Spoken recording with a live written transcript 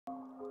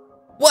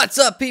What's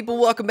up, people?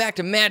 Welcome back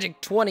to Magic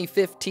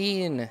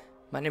 2015.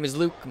 My name is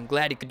Luke. I'm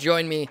glad you could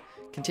join me.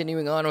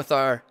 Continuing on with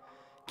our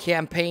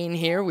campaign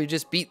here. We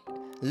just beat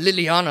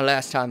Liliana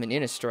last time in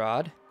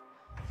Innistrad.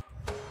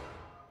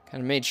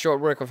 Kind of made short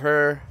work of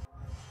her.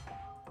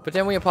 But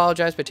then we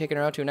apologized by taking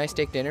her out to a nice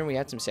steak dinner. We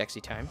had some sexy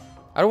time.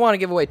 I don't want to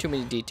give away too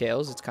many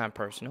details. It's kind of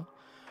personal.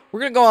 We're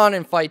going to go on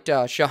and fight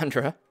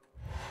Chandra.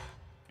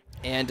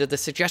 And the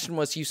suggestion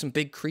was to use some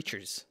big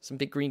creatures. Some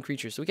big green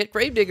creatures. So we get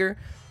Gravedigger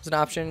was an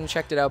option.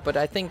 Checked it out. But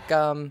I think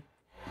I'm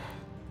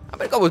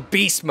going to go with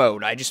Beast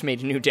Mode. I just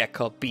made a new deck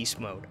called Beast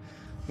Mode.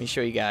 Let me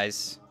show you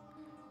guys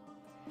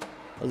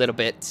a little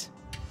bit.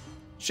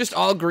 It's just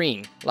all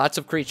green. Lots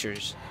of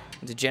creatures.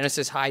 The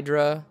Genesis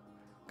Hydra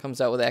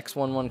comes out with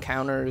X11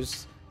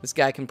 counters. This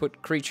guy can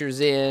put creatures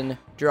in,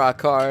 draw a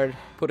card,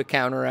 put a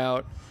counter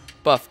out,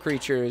 buff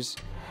creatures,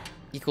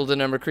 equal the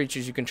number of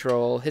creatures you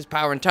control. His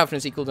power and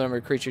toughness equal the number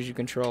of creatures you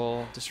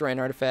control. Destroy an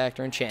artifact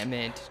or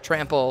enchantment.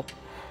 Trample,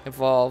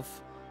 evolve,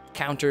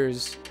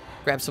 counters,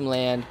 grab some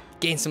land,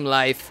 gain some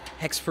life,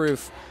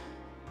 hexproof.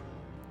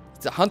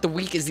 The Hunt the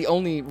Weak is the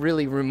only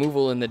really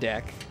removal in the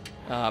deck.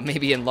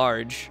 Maybe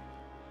enlarge.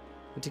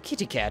 Into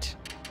Kitty Cat.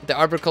 The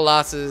Arbor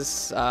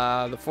Colossus, the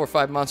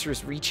 4/5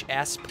 monstrous Reach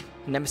Asp,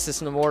 Nemesis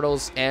and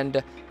Immortals,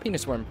 and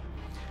Penis Worm.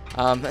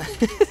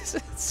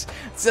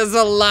 It's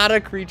a lot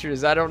of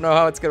creatures. I don't know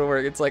how it's gonna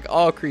work. It's like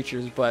all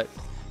creatures, but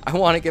I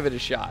want to give it a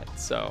shot.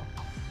 So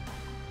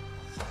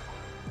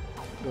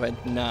go ahead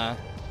and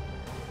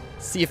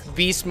see if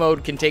Beast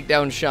Mode can take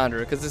down Chandra,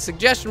 because the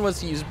suggestion was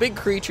to use big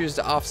creatures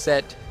to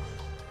offset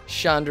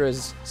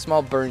Chandra's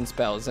small burn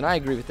spells, and I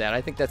agree with that.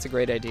 I think that's a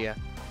great idea,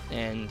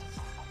 and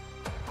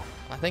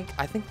I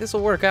think this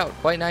will work out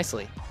quite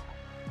nicely.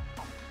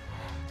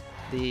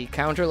 The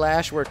counter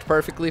lash worked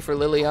perfectly for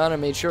Liliana,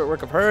 made short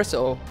work of her,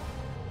 so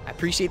I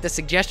appreciate the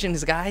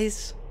suggestions,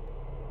 guys.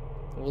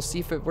 We'll see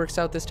if it works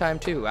out this time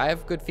too. I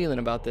have a good feeling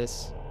about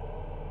this.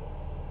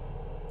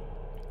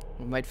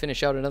 We might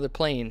finish out another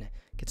plane,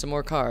 get some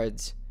more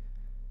cards,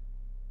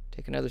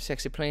 take another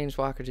sexy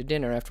Planeswalker to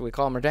dinner after we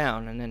calm her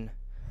down, and then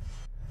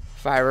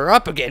fire her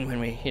up again when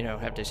we,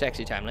 have the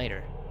sexy time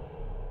later.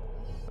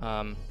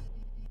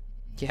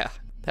 Yeah,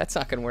 that's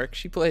not gonna work.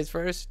 She plays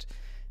first,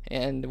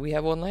 and we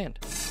have one land.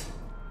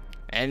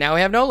 And now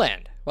we have no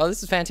land. Well,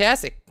 this is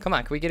fantastic. Come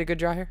on, can we get a good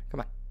draw here?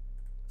 Come on.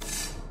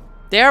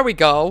 There we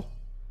go.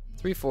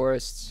 3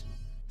 forests,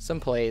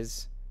 some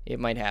plays. It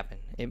might happen.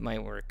 It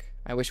might work.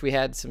 I wish we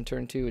had some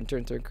turn 2 and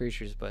turn 3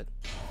 creatures, but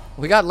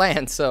we got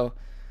land, so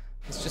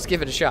let's just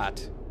give it a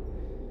shot.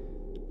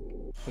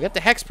 We got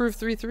the hexproof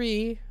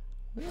 3/3.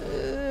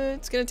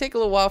 It's gonna take a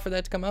little while for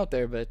that to come out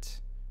there, but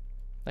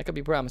that could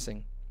be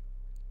promising.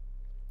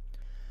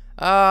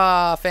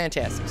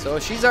 Fantastic. So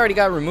she's already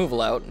got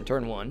removal out in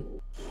turn 1.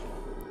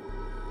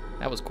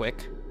 That was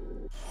quick.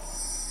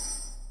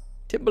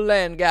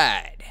 Timberland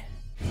Guide.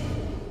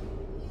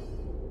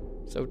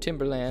 So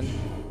Timberland.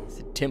 It's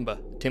a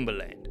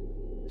Timberland.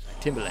 It's like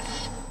Timberland.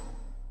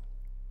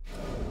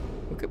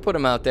 We could put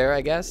him out there,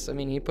 I guess. I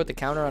mean, he'd put the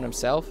counter on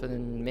himself, and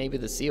then maybe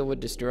the seal would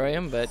destroy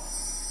him, but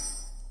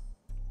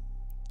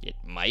it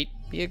might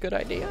be a good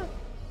idea.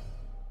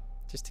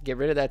 Just to get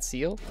rid of that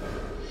seal.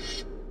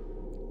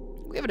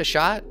 Give it a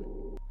shot.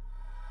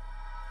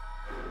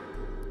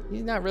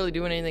 He's not really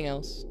doing anything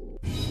else.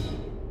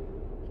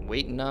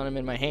 Waiting on him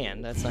in my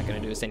hand. That's not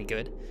going to do us any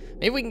good.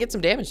 Maybe we can get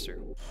some damage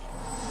through.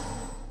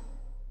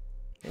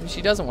 Maybe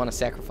she doesn't want to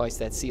sacrifice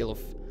that seal of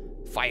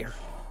fire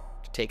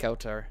to take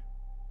out our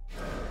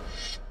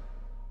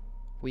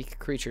weak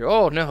creature.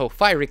 Oh no,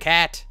 fiery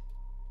cat.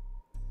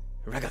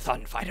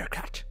 Regathon fighter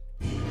cat.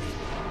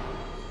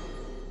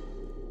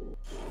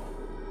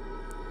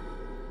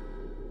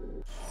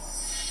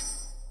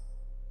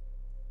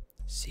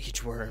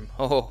 Siege Worm.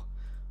 Oh,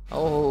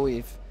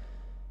 we've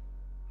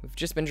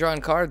just been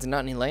drawing cards and not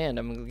any land.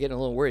 I'm getting a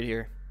little worried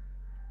here.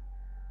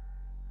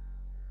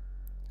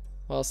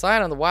 Well,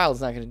 Scion on the Wild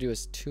is not going to do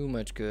us too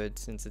much good,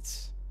 since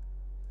it's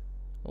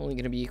only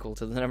going to be equal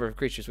to the number of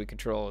creatures we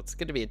control. It's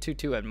going to be a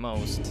 2/2 at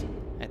most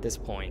at this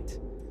point.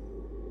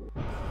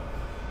 Well,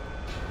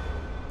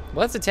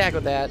 let's attack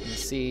with that and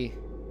see.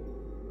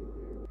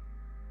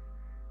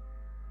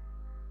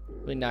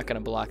 Really not going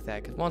to block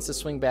that, because it wants to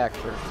swing back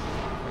for.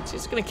 It's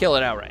just gonna kill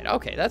it outright.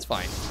 Okay, that's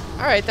fine.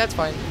 All right, that's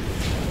fine.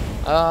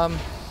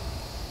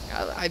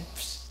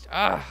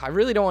 I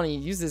really don't want to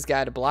use this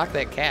guy to block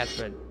that cat,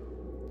 but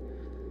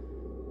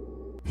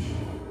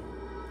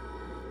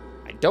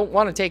I don't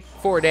want to take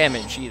 4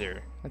 damage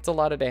either. That's a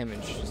lot of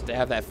damage just to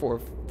have that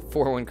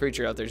 4/1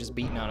 creature out there just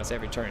beating on us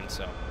every turn.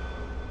 So,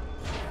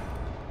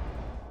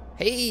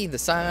 hey, the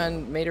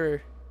Scion made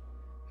her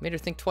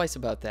think twice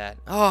about that.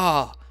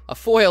 Oh, a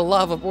foil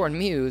Lavaborn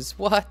Muse.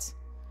 What?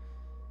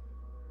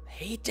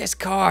 Hate this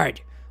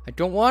card. I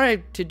don't want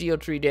it to deal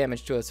 3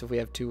 damage to us if we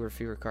have 2 or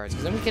fewer cards,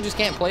 because then we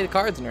can't play the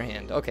cards in our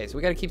hand. Okay, so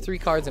we got to keep 3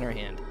 cards in our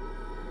hand.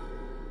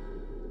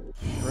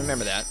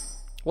 Remember that.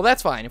 Well,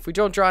 that's fine. If we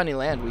don't draw any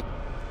land, we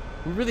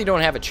really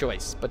don't have a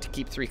choice but to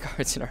keep 3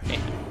 cards in our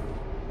hand.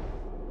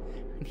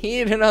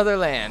 Need another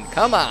land.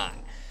 Come on.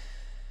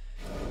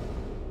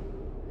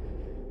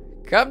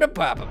 Come to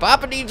Papa.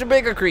 Papa needs a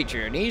bigger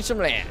creature. Needs some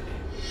land.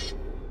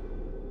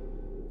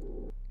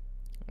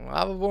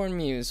 Lava-born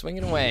Muse,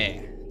 swinging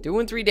away.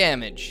 Doing 3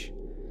 damage.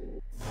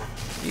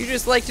 You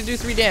just like to do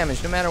 3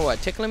 damage no matter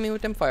what. Tickling me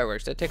with them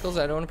fireworks. That tickles,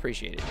 I don't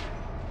appreciate it.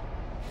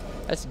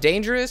 That's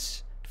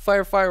dangerous to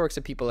fire fireworks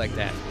at people like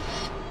that.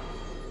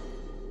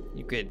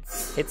 You could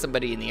hit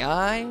somebody in the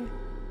eye.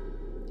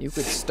 You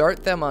could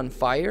start them on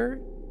fire.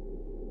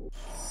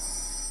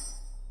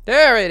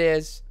 There it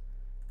is.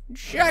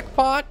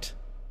 Jackpot.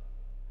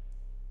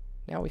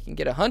 Now we can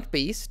get a Hunt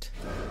Beast.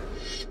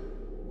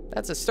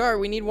 That's a start.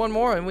 We need one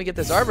more and we get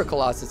this Arbor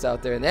Colossus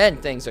out there, and then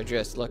things are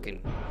just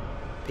looking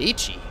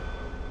peachy.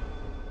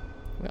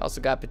 We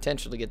also got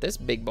potential to get this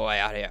big boy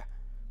out here.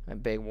 A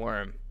big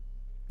worm.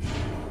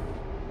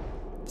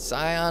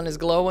 Scion is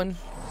glowing.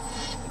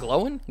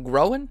 Glowing?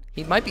 Growing?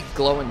 He might be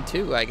glowing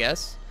too, I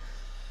guess.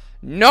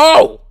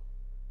 No!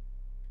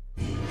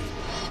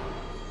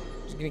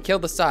 He's gonna kill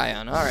the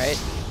Scion. Alright.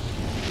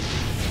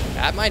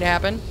 That might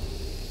happen.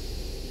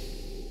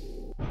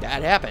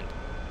 That happened.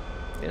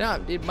 You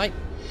know, it might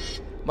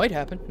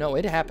happen. No,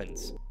 it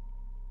happens.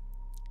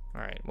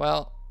 Alright,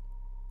 well.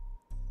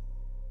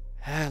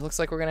 Looks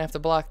like we're gonna have to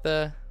block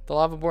the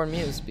Lava-born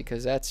Muse,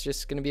 because that's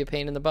just gonna be a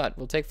pain in the butt.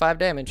 We'll take 5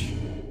 damage.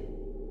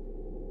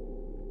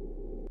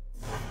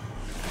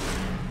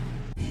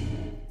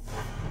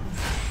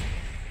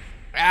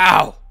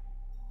 Ow!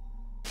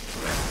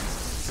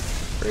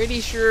 Pretty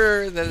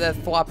sure that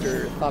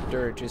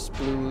Thwopter just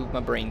blew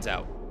my brains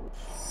out.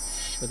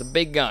 With a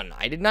big gun.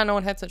 I did not know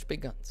it had such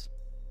big guns.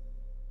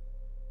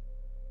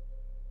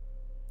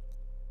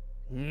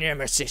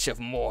 Nemesis of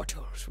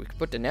mortals. We could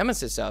put the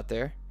Nemesis out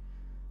there.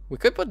 We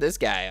could put this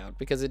guy out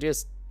because it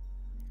just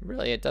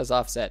really it does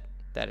offset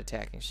that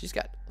attacking. She's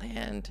got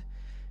land.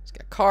 She's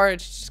got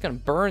cards. She's just gonna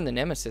burn the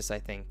Nemesis, I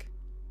think.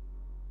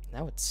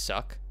 That would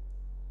suck.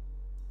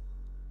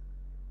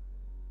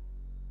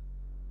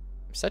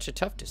 Such a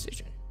tough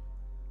decision.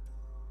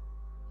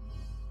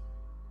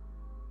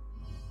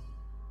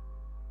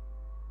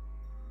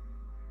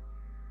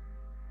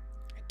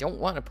 I don't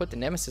want to put the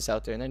Nemesis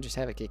out there and then just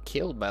have it get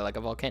killed by like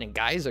a volcanic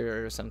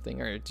geyser or something,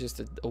 or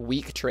just a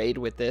weak trade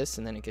with this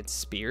and then it gets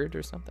speared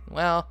or something.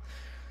 Well,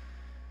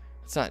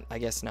 it's not, I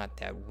guess, not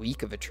that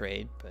weak of a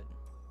trade, but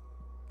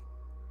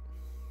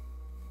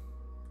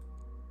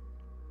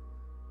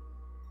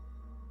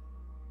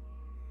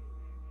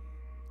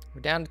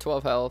we're down to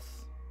 12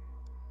 health.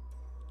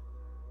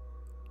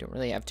 Don't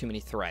really have too many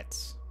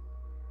threats.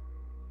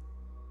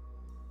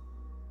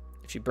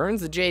 If she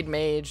burns the Jade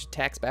Mage,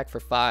 attacks back for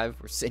 5,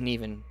 we're sitting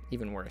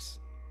even worse.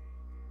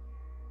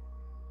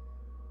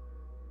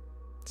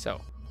 So,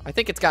 I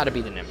think it's got to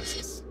be the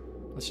Nemesis.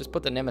 Let's just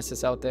put the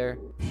Nemesis out there.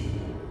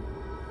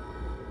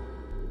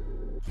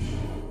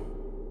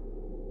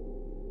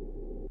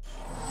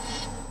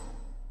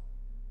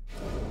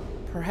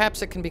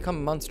 Perhaps it can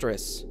become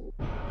monstrous.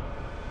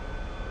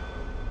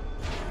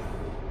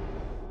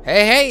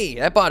 Hey,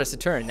 that bought us a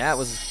turn.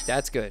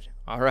 That's good.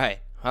 All right,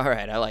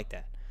 I like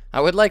that. I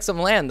would like some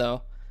land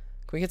though.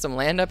 Can we get some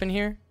land up in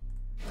here?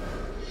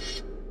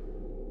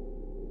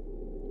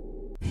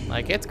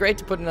 Like, it's great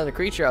to put another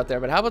creature out there,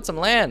 but how about some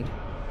land?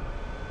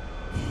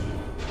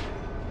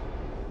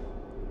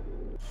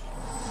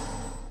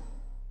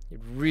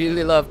 You'd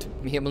really love to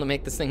be able to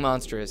make this thing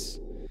monstrous.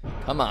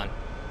 Come on.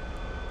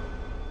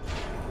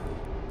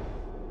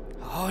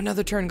 Oh,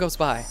 another turn goes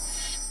by.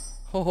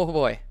 Oh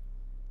boy.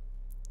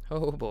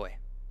 Oh boy.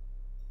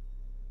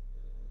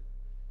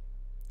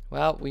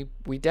 Well,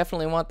 we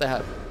definitely want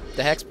the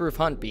hexproof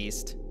Hunt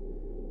Beast.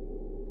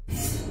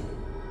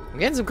 I'm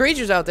getting some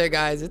creatures out there,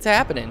 guys. It's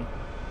happening.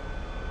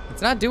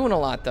 It's not doing a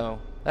lot though.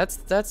 That's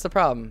the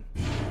problem.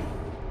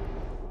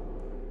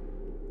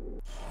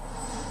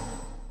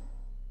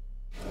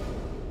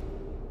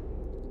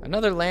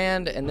 Another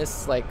land and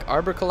this like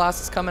Arbor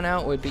Colossus coming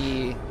out would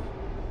be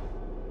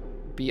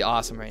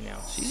awesome right now.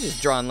 She's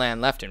just drawing land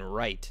left and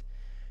right.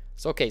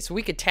 So, okay, so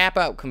we could tap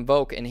out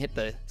Convoke and hit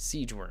the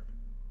Siege Worm.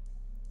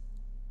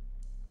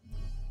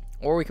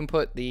 Or we can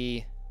put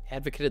the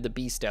Advocate of the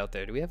Beast out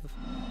there. Do we have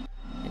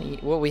any?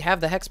 Well, we have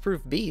the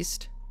Hexproof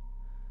Beast.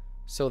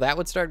 So that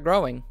would start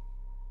growing.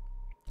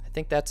 I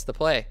think that's the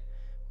play.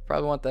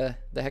 Probably want the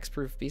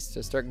Hexproof Beast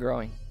to start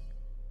growing.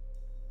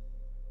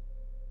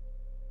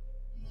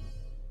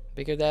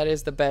 Bigger that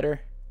is, the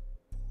better.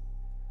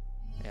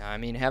 Yeah, I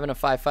mean, having a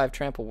 5/5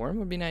 Trample Worm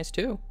would be nice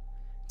too.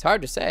 It's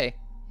hard to say.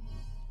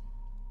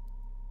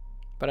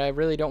 But I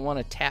really don't want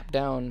to tap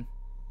down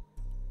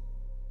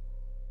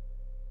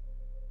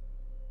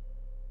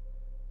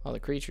all the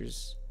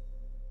creatures.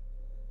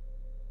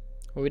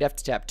 Well, we'd have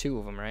to tap 2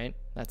 of them, right?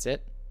 That's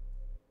it?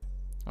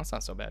 That's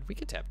not so bad. We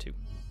could tap 2.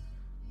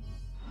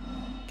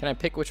 Can I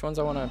pick which ones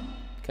I want to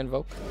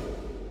convoke?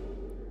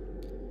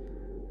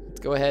 Let's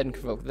go ahead and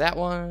convoke that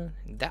one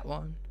and that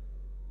one.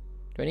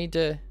 Do I need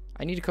to...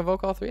 I need to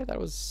convoke all 3? I thought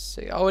it was...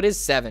 Oh, it is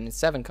 7. It's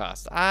 7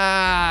 cost.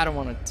 I don't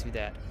want to do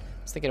that.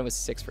 I was thinking it was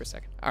 6 for a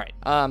second. Alright,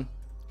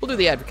 we'll do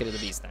the Advocate of the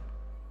Beast then.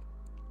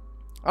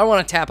 I don't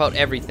want to tap out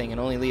everything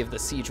and only leave the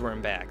Siege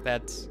Worm back.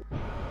 That's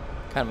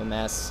Kind of a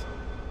mess.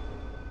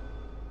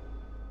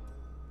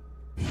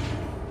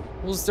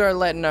 We'll start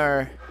letting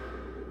our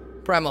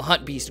Primal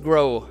Hunt Beast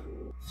grow.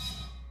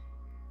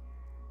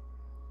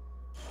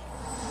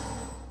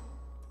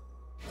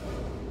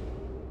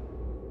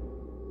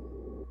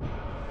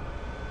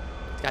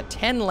 It's got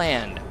 10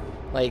 land.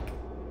 Like,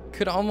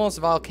 could almost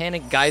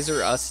volcanic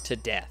geyser us to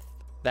death.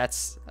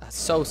 That's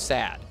so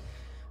sad.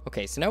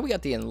 Okay, so now we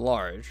got the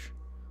enlarge,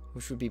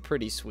 which would be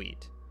pretty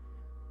sweet.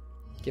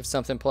 Give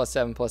something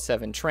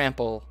 +7/+7.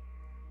 Trample.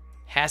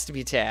 Has to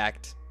be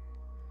tacked.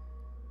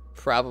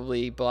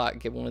 Probably block,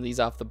 get one of these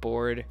off the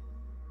board.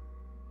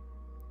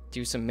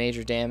 Do some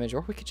major damage,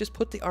 or we could just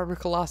put the Arbor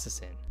Colossus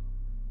in.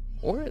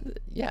 Or,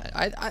 yeah,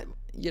 I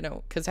you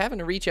know, because having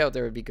to reach out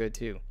there would be good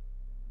too.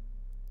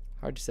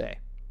 Hard to say.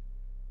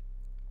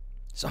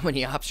 So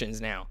many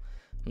options now.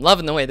 I'm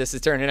loving the way this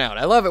is turning out.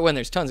 I love it when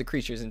there's tons of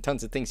creatures and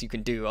tons of things you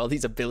can do. All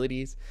these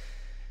abilities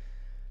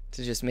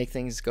to just make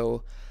things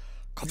go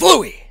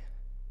kavooey!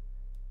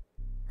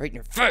 Right in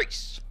your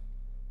face!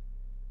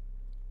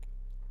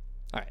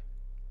 Alright.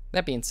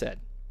 That being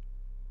said,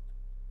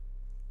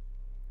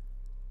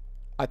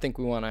 I think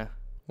we wanna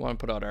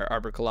put out our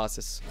Arbor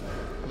Colossus.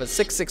 I have a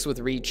 6/6 with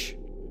reach.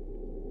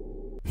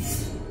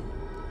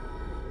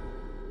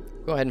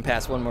 Go ahead and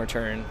pass one more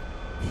turn.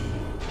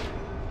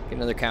 Get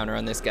another counter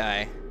on this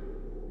guy.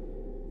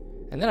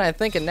 And then I'm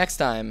thinking next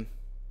time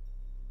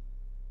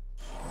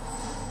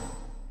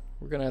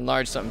we're gonna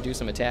enlarge something, do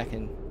some attack,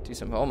 and do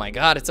some. Oh my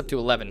god, it's up to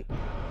 11.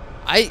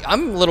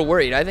 I'm a little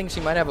worried. I think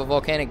she might have a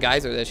volcanic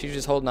geyser that she's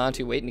just holding on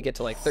to, waiting to get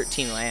to like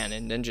 13 land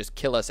and then just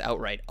kill us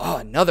outright. Oh,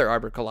 another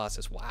Arbor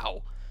Colossus.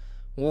 Wow.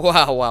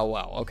 Wow, wow,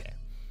 wow. Okay.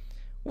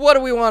 What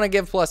do we want to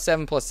give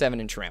 +7/+7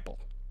 in trample?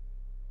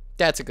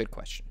 That's a good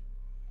question.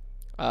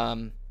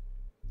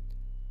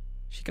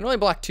 She can only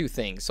block 2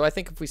 things. So I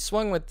think if we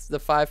swung with the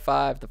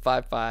 5/5, the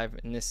 5/5,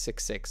 and this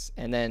 6/6,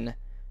 and then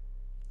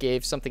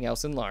gave something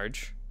else in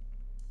large,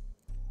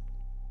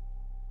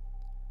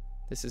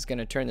 this is going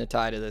to turn the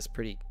tide of this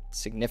pretty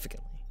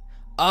significantly.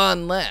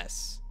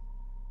 Unless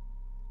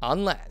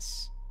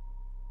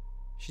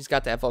she's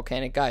got that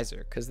volcanic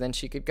geyser, because then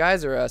she could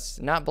geyser us,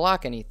 not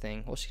block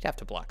anything. Well, she'd have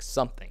to block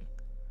something.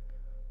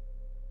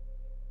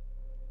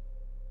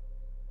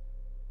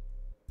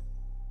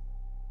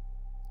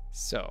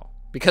 So,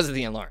 because of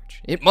the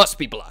enlarge, it must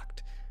be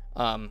blocked.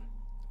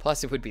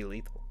 Plus, it would be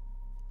lethal.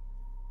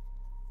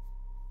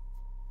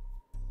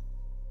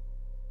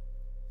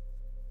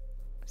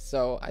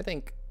 So, I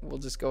think we'll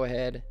just go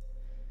ahead.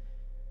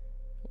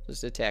 We'll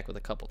just attack with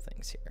a couple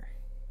things here.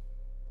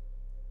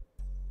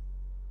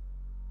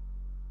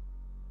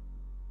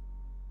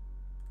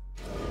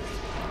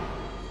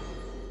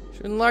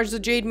 Should we enlarge the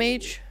Jade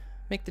Mage?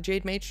 Make the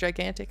Jade Mage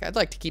gigantic? I'd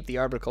like to keep the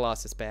Arbor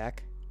Colossus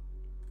back.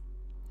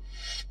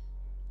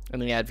 I'm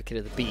the Advocate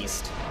of the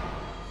Beast.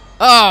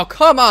 Oh,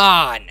 come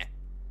on!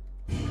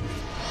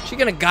 She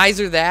gonna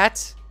geyser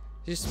that?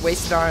 Just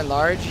wasted our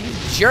enlarge? You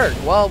jerk.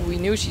 Well,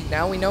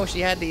 now we know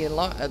she had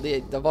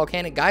the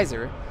volcanic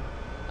geyser.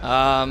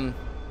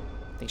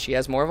 Think she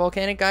has more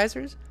volcanic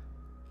geysers?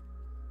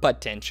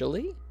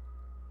 Potentially.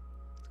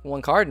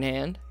 1 card in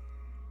hand.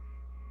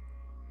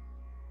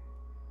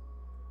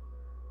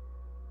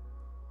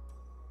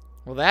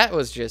 Well, that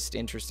was just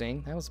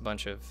interesting. That was a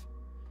bunch of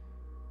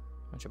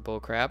bull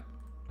crap.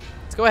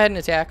 Let's go ahead and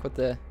attack with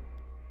the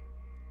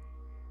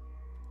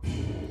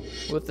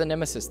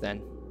Nemesis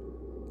then.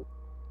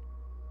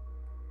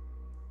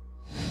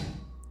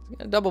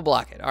 Gonna double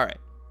block it. All right,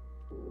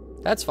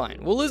 that's fine.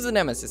 We'll lose the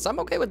Nemesis. I'm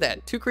okay with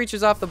that. 2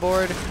 creatures off the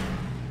board.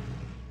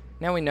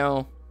 Now we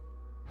know.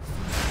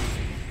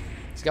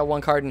 He's got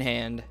 1 card in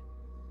hand.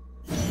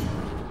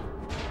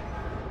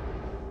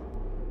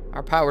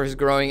 Our power is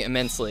growing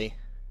immensely.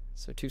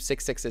 So 2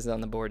 6/6s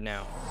on the board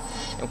now,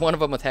 and one of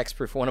them with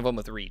hexproof, one of them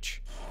with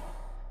reach.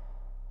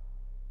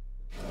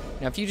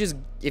 Now, if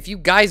you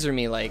geyser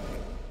me like,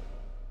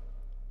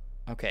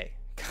 okay,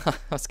 I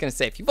was gonna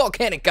say, if you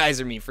volcanic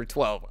geyser me for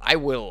 12, I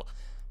will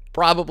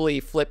probably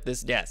flip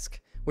this desk,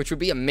 which would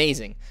be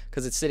amazing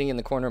because it's sitting in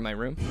the corner of my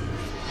room,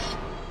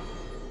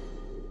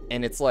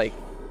 and it's like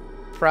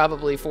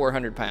probably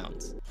 400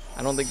 pounds.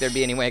 I don't think there'd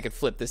be any way I could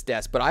flip this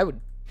desk, but I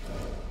would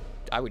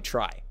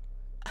try.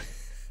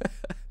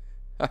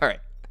 All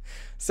right,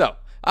 so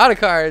out of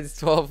cards,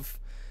 12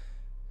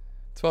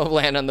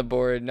 land on the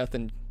board.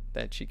 Nothing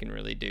that she can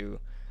really do.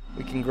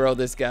 We can grow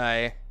this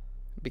guy,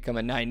 become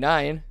a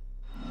 9/9,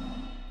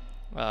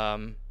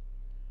 and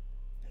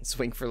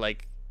swing for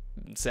like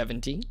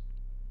 17,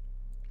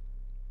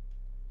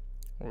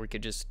 or we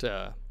could just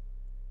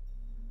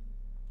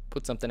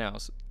put something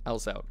else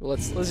out. Well,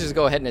 let's just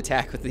go ahead and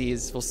attack with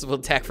these. We'll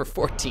attack for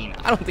 14.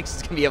 I don't think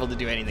she's gonna be able to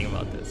do anything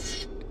about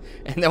this,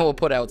 and then we'll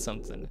put out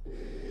something.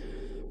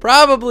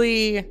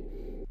 Probably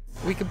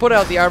we could put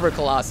out the Arbor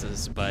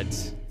Colossus,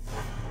 but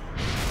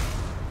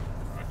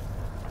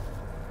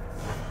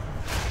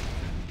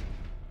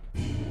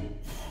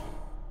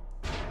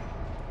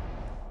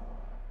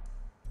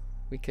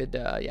we could,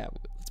 yeah,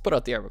 let's put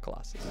out the Arbor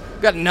Colossus.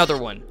 We've got another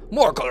one.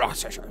 More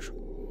Colossuses.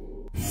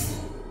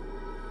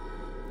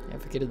 Yeah,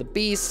 Advocate of the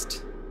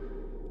Beast.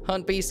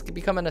 Hunt Beast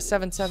becoming a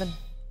 7/7.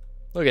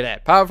 Look at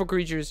that. Powerful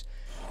creatures.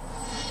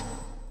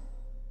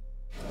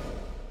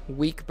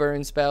 Weak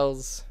burn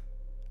spells.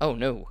 Oh,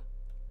 no.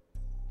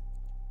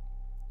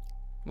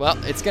 Well,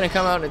 it's going to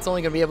come out and it's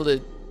only going to be able to...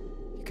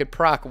 You could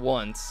proc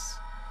once.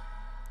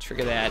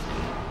 Trigger that.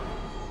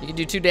 You can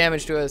do 2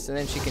 damage to us, and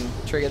then she can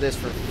trigger this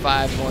for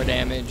 5 more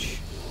damage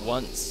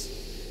once.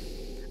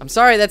 I'm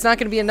sorry, that's not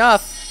going to be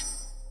enough.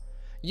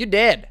 You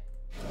dead.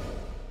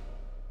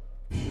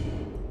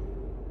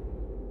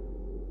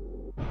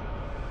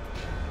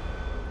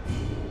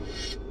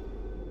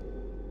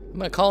 I'm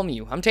going to calm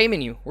you. I'm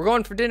taming you. We're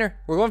going for dinner.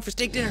 We're going for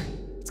steak dinner.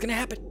 It's going to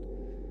happen.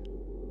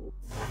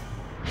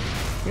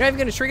 You're not even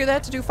going to trigger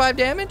that to do 5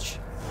 damage?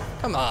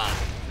 Come on.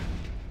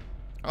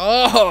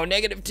 Oh,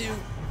 -2.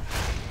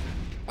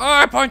 Oh,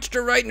 I punched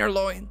her right in her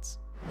loins.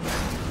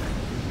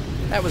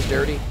 That was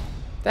dirty.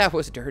 That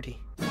was dirty.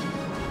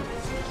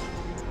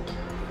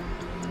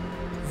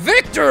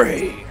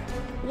 Victory!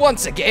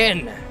 Once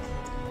again.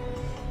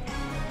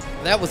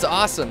 That was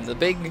awesome. The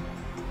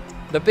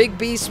big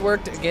beast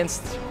worked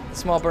against the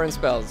small burn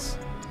spells.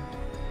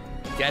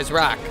 You guys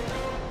rock.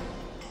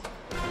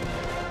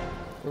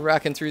 We're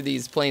rocking through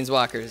these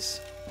planeswalkers.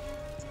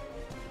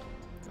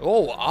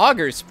 Oh,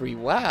 Augur Spree.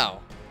 Wow.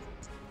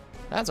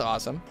 That's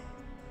awesome.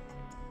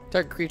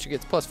 Target creature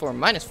gets +4,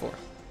 -4.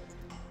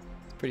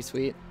 Pretty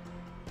sweet.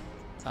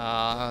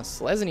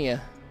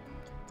 Selesnya.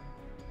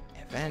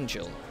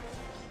 Evangel.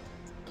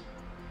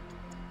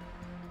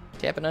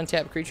 Tap an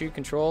untapped creature you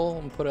control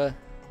and put a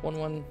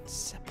 1/1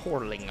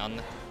 Portling on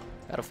the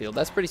battlefield.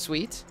 That's pretty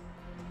sweet.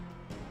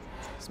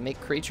 Let's make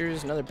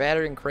creatures. Another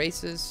Battering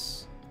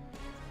Krasis.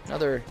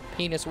 Another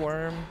Penis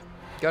Worm.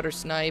 Gutter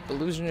Snipe.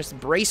 Illusionist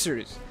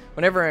Bracers.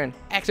 Whenever an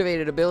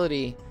activated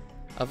ability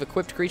of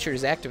equipped creature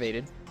is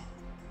activated,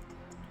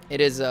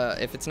 it is,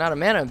 if it's not a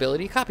mana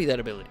ability, copy that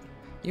ability.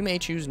 You may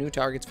choose new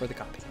targets for the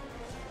copy.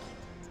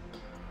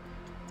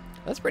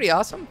 That's pretty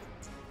awesome.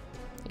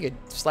 You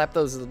could slap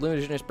those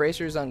Illusionist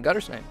Bracers on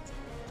Gutter Snipe.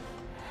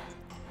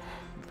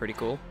 Pretty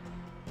cool.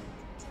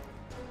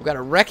 We've got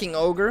a Wrecking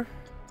Ogre,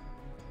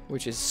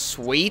 which is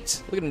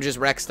sweet. Look at him just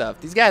wreck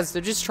stuff. These guys,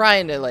 they're just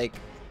trying to, like,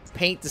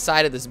 paint the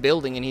side of this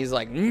building, and he's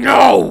like,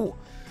 no!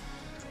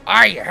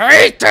 I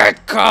hate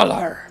that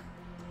color!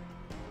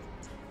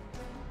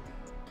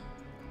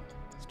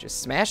 He's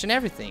just smashing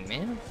everything,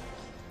 man.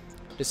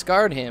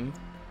 Discard him.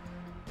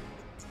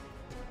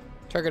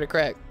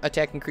 Target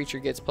attacking creature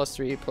gets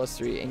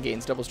 +3/+3 and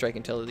gains double strike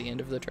until the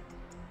end of the turn.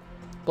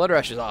 Blood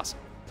Rush is awesome.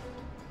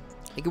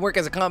 It can work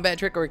as a combat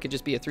trick, or it could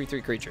just be a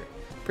 3/3 creature.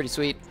 Pretty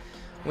sweet.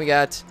 We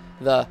got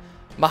the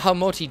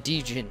Mahamoti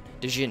Jin.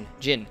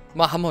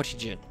 Mahamoti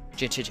Jin.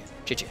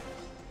 Jin.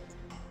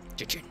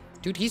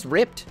 Dude, he's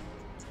ripped.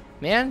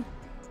 Man.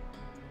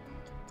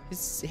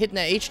 He's hitting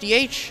that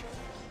HDH.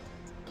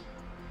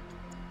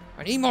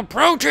 I need more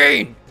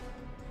protein!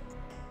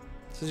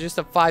 This is just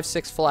a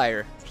 5/6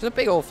 flyer. Just a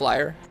big old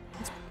flyer.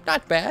 It's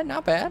not bad,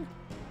 not bad.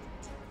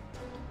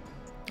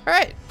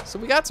 Alright, so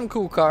we got some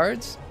cool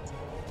cards.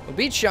 We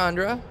beat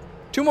Chandra.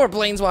 2 more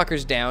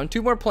planeswalkers down.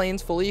 2 more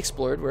planes fully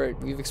explored.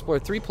 We've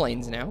explored 3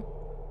 planes now.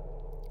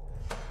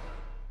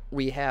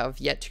 We have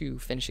yet to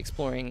finish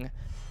exploring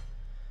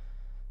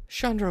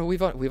Chandra.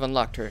 We've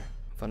unlocked her.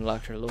 We've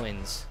unlocked her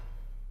loins.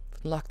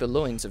 We've unlocked the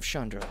loins of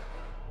Chandra.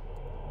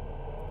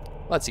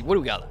 Let's see, what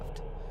do we got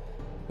left?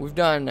 We've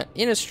done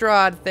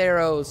Innistrad,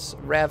 Theros,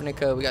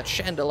 Ravnica. We got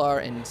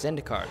Chandalar and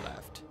Zendikar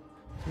left.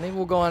 So maybe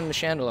we'll go on to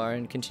Chandalar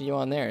and continue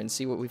on there and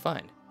see what we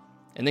find.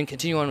 And then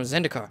continue on with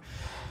Zendikar.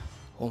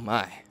 Oh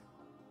my.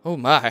 Oh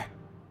my.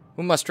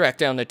 We must track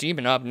down the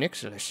demon Ob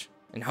Nixilis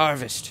and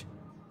harvest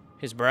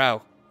his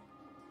brow.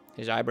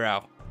 His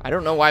eyebrow. I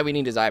don't know why we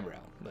need his eyebrow,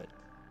 but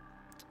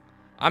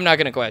I'm not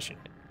going to question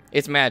it.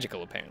 It's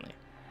magical, apparently.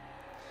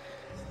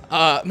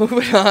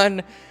 Moving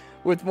on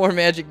with more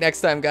Magic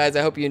next time, guys.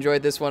 I hope you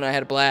enjoyed this one. I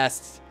had a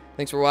blast.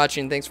 Thanks for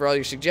watching. Thanks for all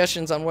your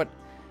suggestions on what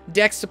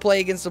decks to play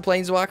against the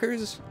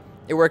Planeswalkers.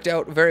 It worked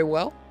out very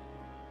well.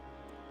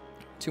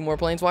 2 more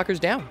Planeswalkers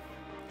down.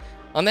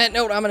 On that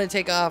note, I'm going to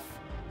take off.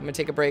 I'm going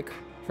to take a break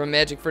from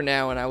Magic for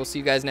now, and I will see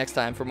you guys next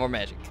time for more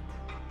Magic.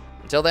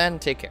 Until then,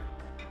 take care.